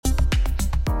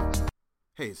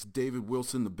Hey, it's David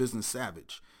Wilson, the Business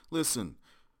Savage. Listen,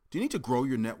 do you need to grow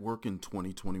your network in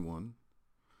 2021?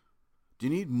 Do you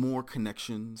need more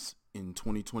connections in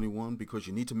 2021 because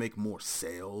you need to make more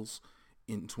sales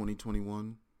in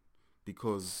 2021?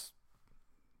 Because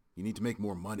you need to make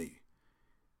more money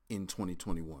in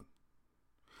 2021?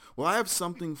 Well, I have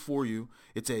something for you.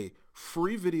 It's a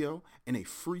free video and a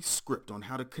free script on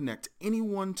how to connect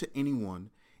anyone to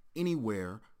anyone,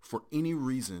 anywhere, for any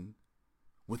reason,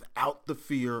 without the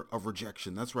fear of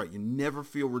rejection. That's right. You never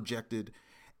feel rejected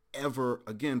ever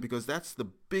again, because that's the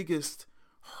biggest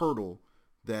hurdle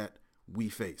that we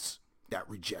face, that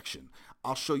rejection.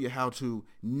 I'll show you how to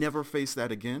never face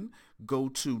that again. Go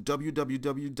to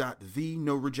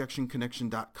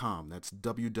www.thenorejectionconnection.com. That's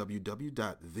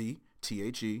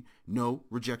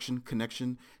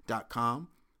www.thenorejectionconnection.com.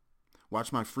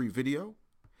 Watch my free video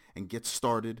and get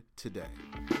started today.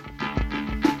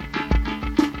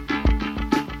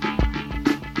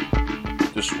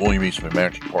 This is William Eastman,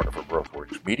 Managing Partner for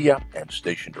GrowthWorks Media and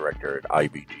Station Director at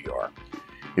IBGR.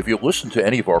 If you listen to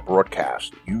any of our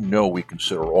broadcasts, you know we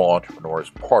consider all entrepreneurs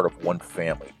part of one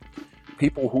family.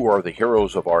 People who are the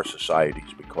heroes of our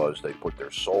societies because they put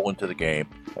their soul into the game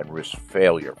and risk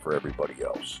failure for everybody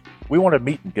else. We want to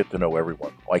meet and get to know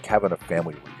everyone, like having a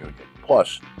family reunion.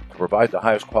 Plus, to provide the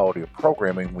highest quality of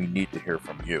programming, we need to hear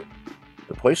from you.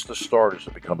 The place to start is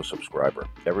to become a subscriber.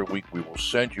 Every week we will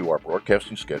send you our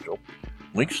broadcasting schedule,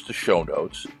 links to show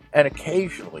notes, and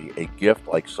occasionally a gift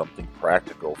like something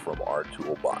practical from our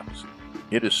toolbox.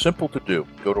 It is simple to do.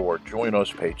 Go to our Join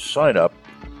Us page, sign up,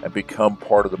 and become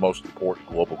part of the most important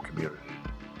global community,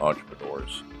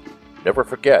 entrepreneurs. Never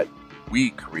forget,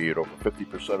 we create over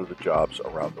 50% of the jobs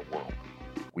around the world.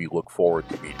 We look forward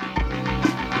to meeting you.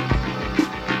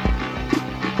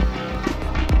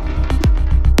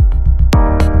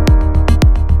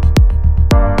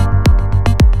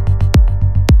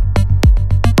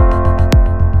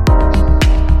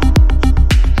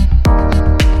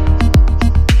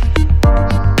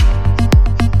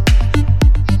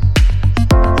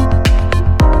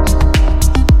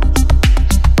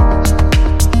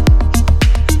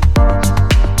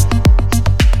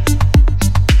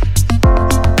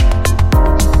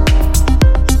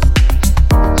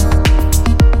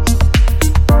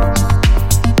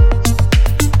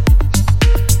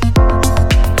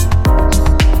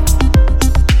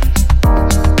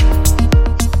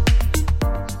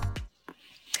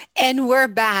 And we're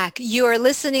back. You are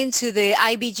listening to the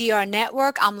IBGR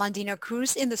Network. I'm Landina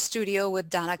Cruz in the studio with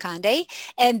Donna Conde.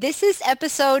 And this is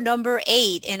episode number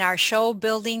 8 in our show,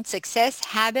 Building Success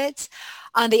Habits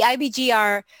on the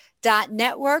IBGR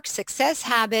Network. Success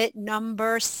habit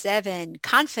number 7,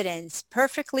 confidence,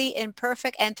 perfectly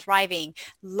imperfect and thriving.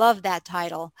 Love that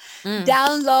title.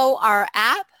 Download our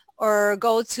app or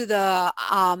go to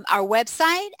our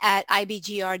website at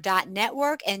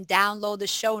ibgr.network and download the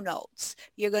show notes.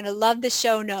 You're going to love the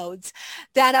show notes.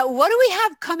 Dana, what do we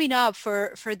have coming up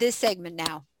for this segment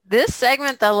now? This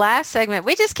segment, the last segment,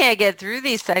 we just can't get through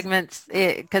these segments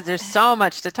because there's so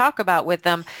much to talk about with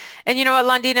them. And you know what,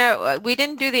 Landina, we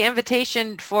didn't do the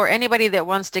invitation for anybody that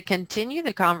wants to continue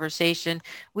the conversation.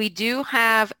 We do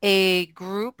have a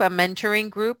group, a mentoring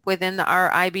group within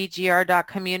our IBGR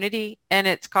community, and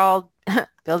it's called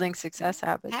Building Success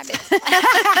Habits.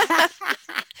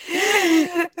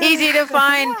 Easy to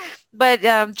find. But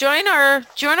join our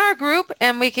group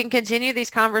and we can continue these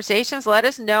conversations. Let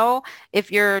us know if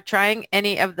you're trying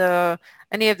any of the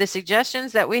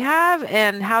suggestions that we have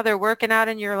and how they're working out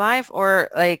in your life, or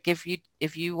like if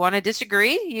you want to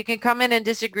disagree, you can come in and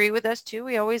disagree with us too.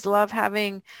 We always love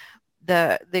having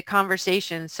the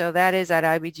conversation. So that is at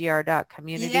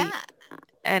ibgr.community. Yeah.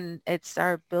 And it's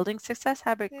our Building Success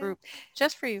Habit group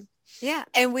just for you. Yeah,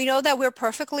 and we know that we're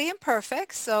perfectly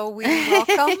imperfect, so we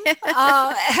welcome,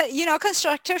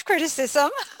 constructive criticism.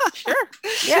 Sure.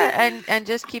 Yeah, and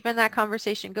just keeping that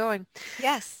conversation going.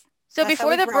 Yes. So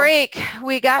before the break,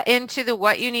 we got into the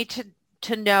what you need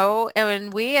to know,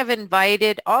 and we have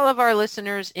invited all of our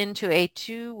listeners into a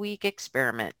 2-week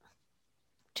experiment.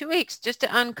 2 weeks just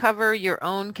to uncover your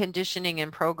own conditioning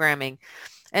and programming.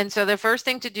 And so the first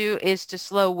thing to do is to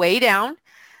slow way down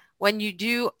when you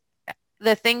do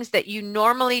the things that you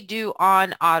normally do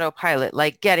on autopilot,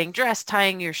 like getting dressed,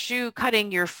 tying your shoe,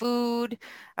 cutting your food,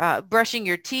 brushing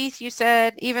your teeth, you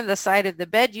said, even the side of the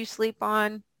bed you sleep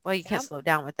on. Well, you can't slow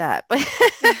down with that. But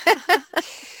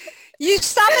you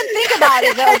stop and think about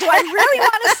it, though. Do I really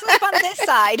want to sleep on this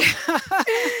side?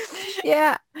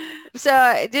 Yeah.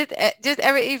 So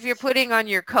if you're putting on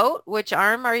your coat, which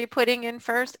arm are you putting in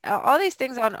first? All these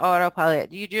things on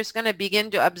autopilot. You're just going to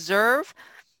begin to observe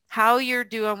how you're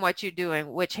doing what you're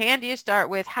doing. Which hand do you start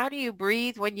with? How do you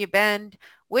breathe when you bend?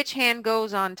 Which hand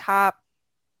goes on top?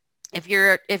 If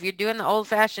you're doing the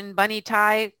old-fashioned bunny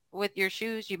tie with your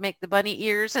shoes, you make the bunny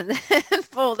ears and then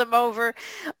fold them over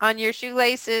on your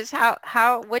shoelaces.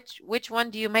 Which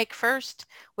one do you make first?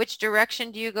 Which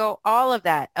direction do you go? All of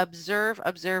that. Observe,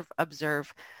 observe,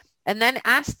 observe. And then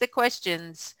ask the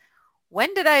questions.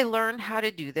 When did I learn how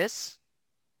to do this?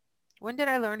 When did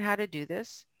I learn how to do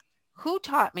this? Who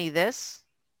taught me this?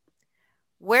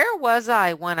 Where was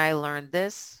I when I learned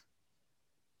this?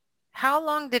 How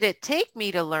long did it take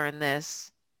me to learn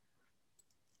this?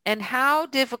 And how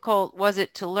difficult was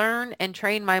it to learn and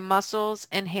train my muscles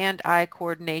and hand-eye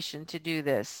coordination to do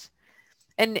this?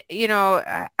 And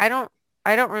I don't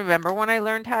remember when I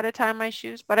learned how to tie my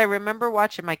shoes, but I remember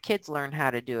watching my kids learn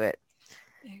how to do it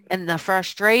and the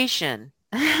frustration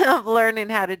of learning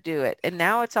how to do it. And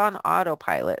now it's on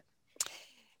autopilot.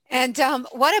 And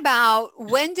what about,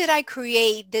 when did I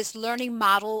create this learning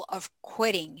model of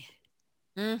quitting?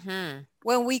 Mm-hmm.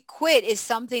 When we quit is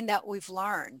something that we've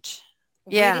learned.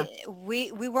 Yeah. We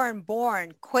weren't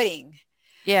born quitting.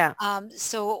 Yeah.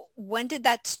 So when did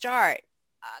that start?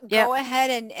 Yep. Go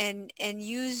ahead and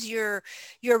use your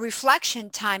reflection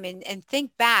time and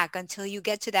think back until you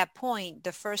get to that point,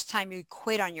 the first time you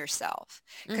quit on yourself.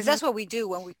 Because that's what we do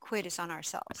when we quit, is on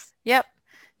ourselves. Yep.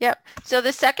 Yep. So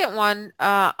the second one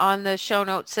on the show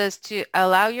notes says to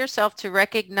allow yourself to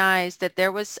recognize that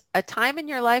there was a time in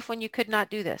your life when you could not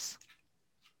do this.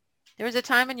 There was a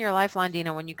time in your life,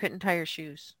 Londina, when you couldn't tie your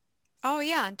shoes. Oh,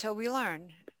 yeah, until we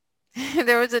learn.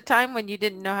 There was a time when you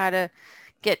didn't know how to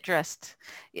get dressed.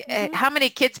 Mm-hmm. How many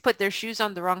kids put their shoes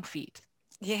on the wrong feet?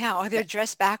 Yeah, or they're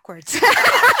dressed backwards.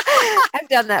 I've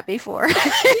done that before.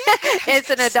 As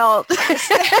an adult.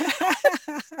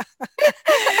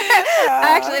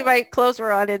 Actually, my clothes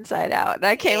were on inside out. And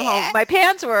I came home. My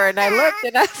pants were, and I looked,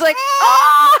 and I was like,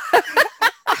 oh!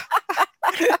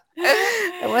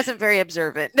 I wasn't very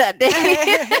observant that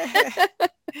day.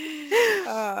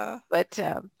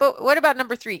 But what about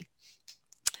number 3?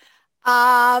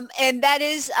 And that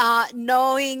is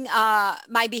knowing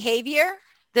my behavior.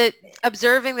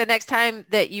 Observing the next time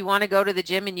that you want to go to the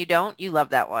gym and you don't. You love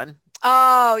that one.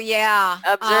 Oh, yeah.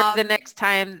 Observe the next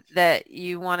time that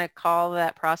you want to call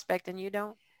that prospect and you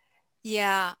don't.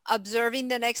 Yeah, observing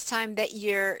the next time that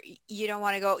you don't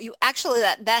want to go. You actually,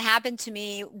 that happened to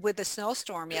me with the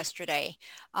snowstorm yesterday.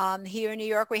 Here in New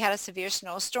York, we had a severe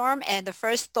snowstorm, and the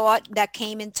first thought that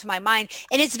came into my mind,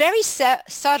 and it's very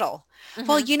subtle. Mm-hmm.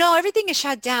 Well, everything is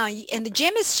shut down, and the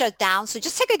gym is shut down, so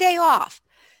just take a day off.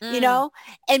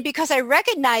 And because I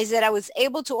recognized that, I was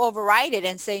able to override it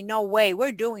and say, no way,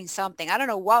 we're doing something. I don't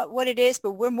know what it is,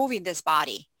 but we're moving this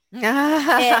body.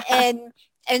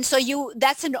 And so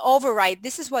that's an override.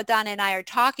 This is what Donna and I are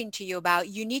talking to you about.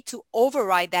 You need to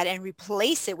override that and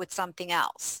replace it with something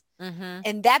else. Mm-hmm.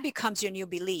 And that becomes your new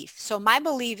belief. So my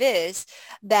belief is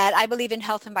that I believe in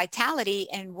health and vitality,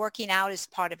 and working out is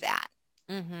part of that.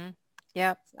 Mm-hmm.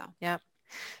 Yep. Yep.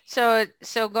 So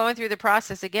going through the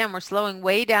process again, we're slowing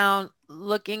way down,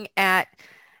 looking at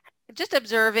just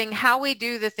observing how we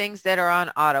do the things that are on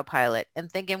autopilot and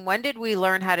thinking, when did we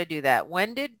learn how to do that?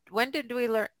 When did we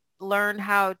learn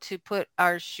how to put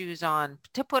our shoes on,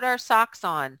 to put our socks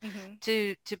on, mm-hmm.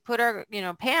 to put our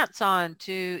pants on,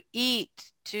 to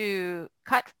eat, to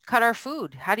cut our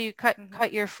food. How do you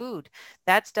cut your food?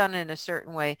 That's done in a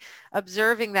certain way.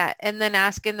 Observing that and then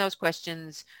asking those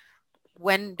questions.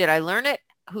 When did I learn it?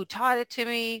 Who taught it to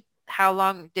me? How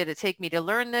long did it take me to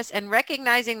learn this? And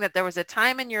recognizing that there was a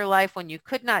time in your life when you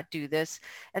could not do this.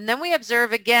 And then we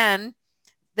observe again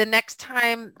the next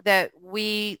time that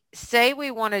we say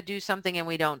we want to do something and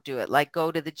we don't do it, like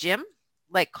go to the gym,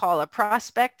 like call a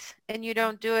prospect and you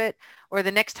don't do it, or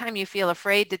the next time you feel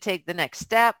afraid to take the next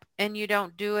step and you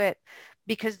don't do it,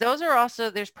 because those are also,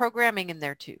 there's programming in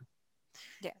there too.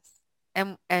 Yes.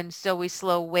 And so we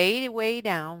slow way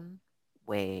down.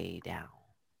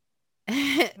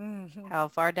 Mm-hmm. How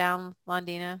far down,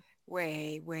 Londina?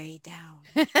 Way down.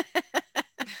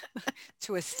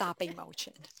 To a stopping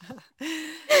motion.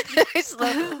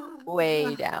 Slow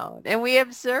way down. And we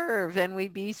observe and we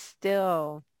be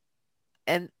still.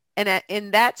 And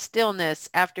in that stillness,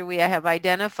 after we have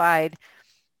identified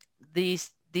these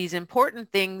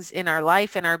important things in our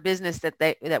life and our business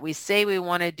that we say we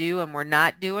want to do and we're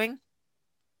not doing,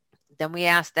 then we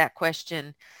ask that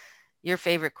question, your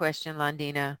favorite question,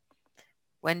 Londina.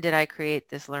 When did I create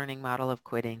this learning model of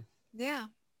quitting? Yeah.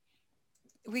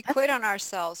 We quit on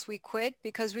ourselves. We quit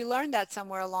because we learned that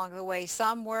somewhere along the way.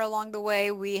 Somewhere along the way,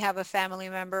 we have a family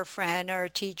member, friend, or a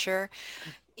teacher,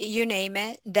 you name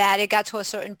it, that it got to a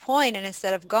certain point and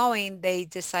instead of going, they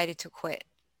decided to quit.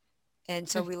 And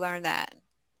so we learned that.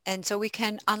 And so we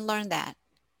can unlearn that.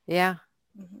 Yeah,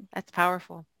 that's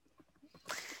powerful.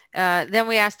 Then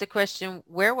we asked the question,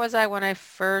 where was I when I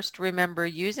first remember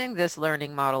using this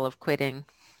learning model of quitting?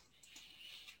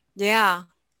 Yeah,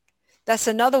 that's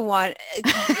another one.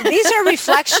 These are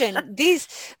reflection.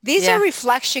 These are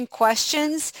reflection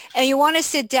questions, and you want to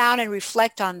sit down and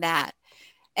reflect on that.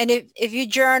 And if you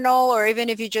journal, or even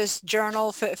if you just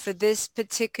journal for this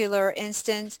particular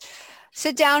instance,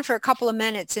 sit down for a couple of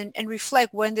minutes and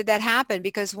reflect, when did that happen?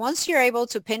 Because once you're able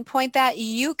to pinpoint that,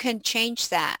 you can change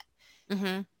that.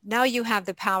 Mm-hmm. Now you have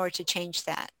the power to change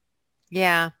that.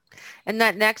 Yeah. And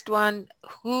that next one,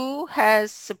 who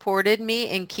has supported me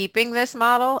in keeping this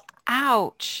model?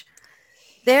 Ouch.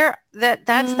 That's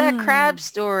that crab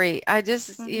story. I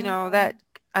just, that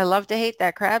I love to hate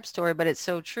that crab story, but it's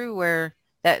so true, where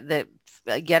that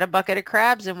get a bucket of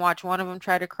crabs and watch one of them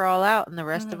try to crawl out and the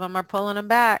rest of them are pulling them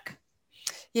back.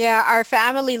 Yeah, our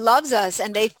family loves us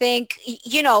and they think,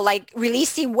 like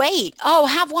releasing weight. Oh,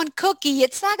 have one cookie.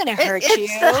 It's not going to hurt you.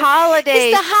 It's the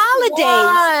holidays. It's the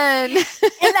holidays.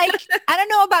 One. And like, I don't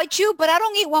know about you, but I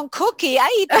don't eat one cookie.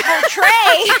 I eat the whole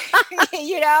tray,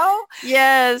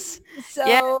 Yes. So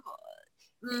yeah.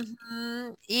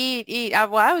 Eat.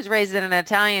 Well, I was raised in an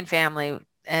Italian family,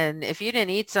 and if you didn't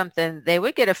eat something, they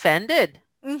would get offended.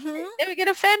 They would get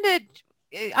offended.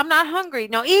 I'm not hungry.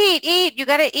 No, eat. You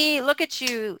got to eat. Look at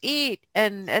you. Eat.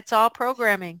 And it's all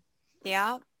programming.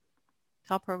 Yeah.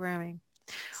 It's all programming.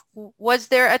 Was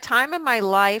there a time in my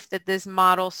life that this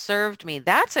model served me?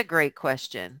 That's a great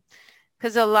question.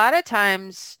 Because a lot of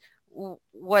times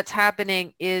what's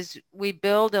happening is we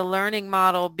build a learning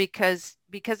model because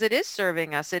it is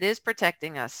serving us. It is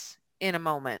protecting us in a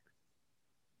moment.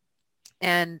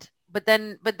 But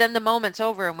then the moment's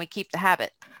over and we keep the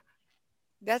habit.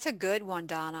 That's a good one,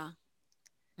 Donna.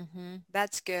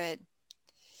 That's good.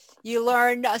 You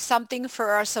learned something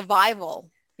for our survival.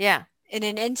 Yeah. In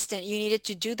an instant, you needed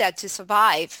to do that to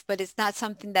survive, but it's not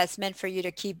something that's meant for you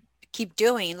to keep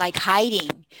doing, like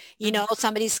hiding.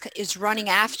 Somebody is running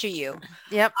after you.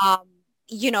 Yep.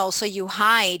 So you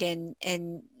hide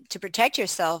and to protect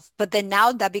yourself, but then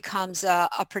now that becomes a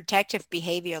protective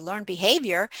behavior, learned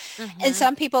behavior. And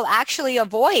some people actually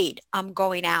avoid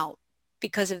going out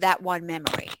because of that one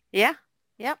memory. Yeah.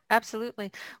 Yep.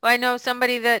 Absolutely. Well, I know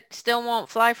somebody that still won't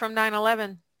fly from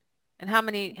 9/11. And how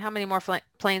many more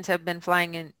planes have been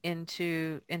flying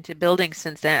into buildings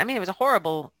since then? I mean, it was a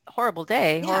horrible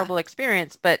day, horrible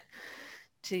experience, but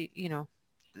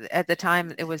at the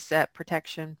time it was that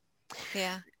protection.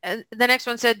 Yeah. And the next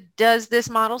one said, does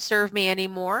this model serve me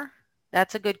anymore?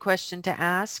 That's a good question to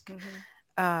ask.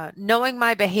 Knowing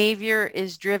my behavior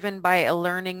is driven by a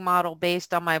learning model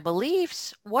based on my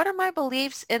beliefs. What are my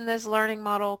beliefs in this learning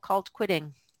model called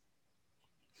quitting?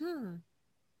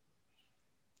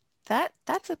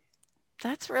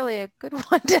 That's really a good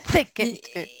one to think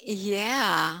into.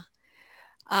 Yeah.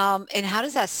 And how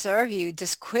does that serve you?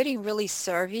 Does quitting really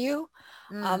serve you?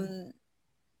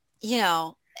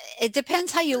 It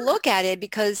depends how you look at it,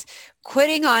 because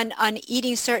quitting on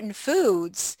eating certain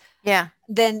foods,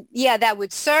 then that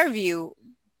would serve you.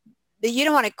 You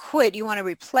don't want to quit, you want to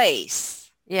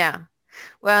replace. Yeah.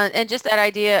 Well, and just that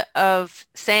idea of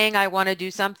saying I want to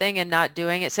do something and not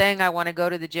doing it, saying I want to go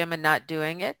to the gym and not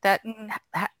doing it, that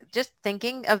just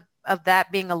thinking of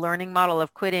that being a learning model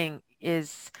of quitting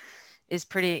is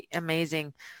pretty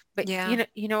amazing. But you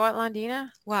know what,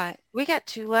 Londina? What? We got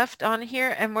 2 left on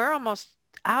here and we're almost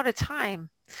out of time.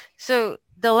 So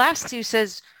the last 2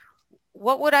 says,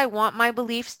 what would I want my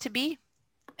beliefs to be?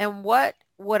 And what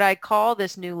would I call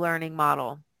this new learning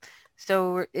model?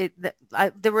 So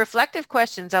the reflective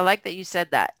questions, I like that you said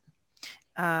that.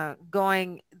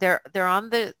 They're on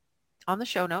the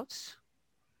show notes.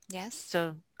 Yes.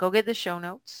 So go get the show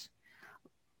notes.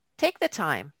 Take the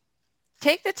time.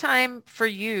 Take the time for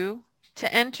you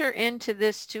to enter into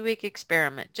this 2-week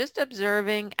experiment, just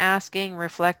observing, asking,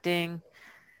 reflecting,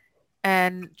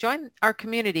 and join our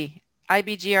community,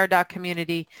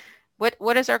 ibgr.community.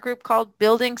 What is our group called?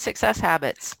 Building Success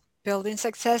Habits. Building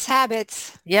Success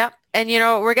Habits. Yep. And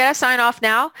we're going to sign off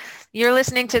now. You're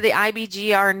listening to the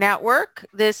IBGR Network.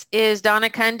 This is Donna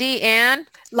Cundy and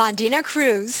Londina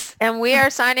Cruz. And we are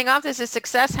signing off. This is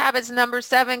Success Habits number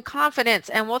 7, Confidence.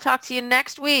 And we'll talk to you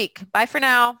next week. Bye for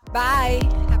now.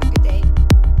 Bye.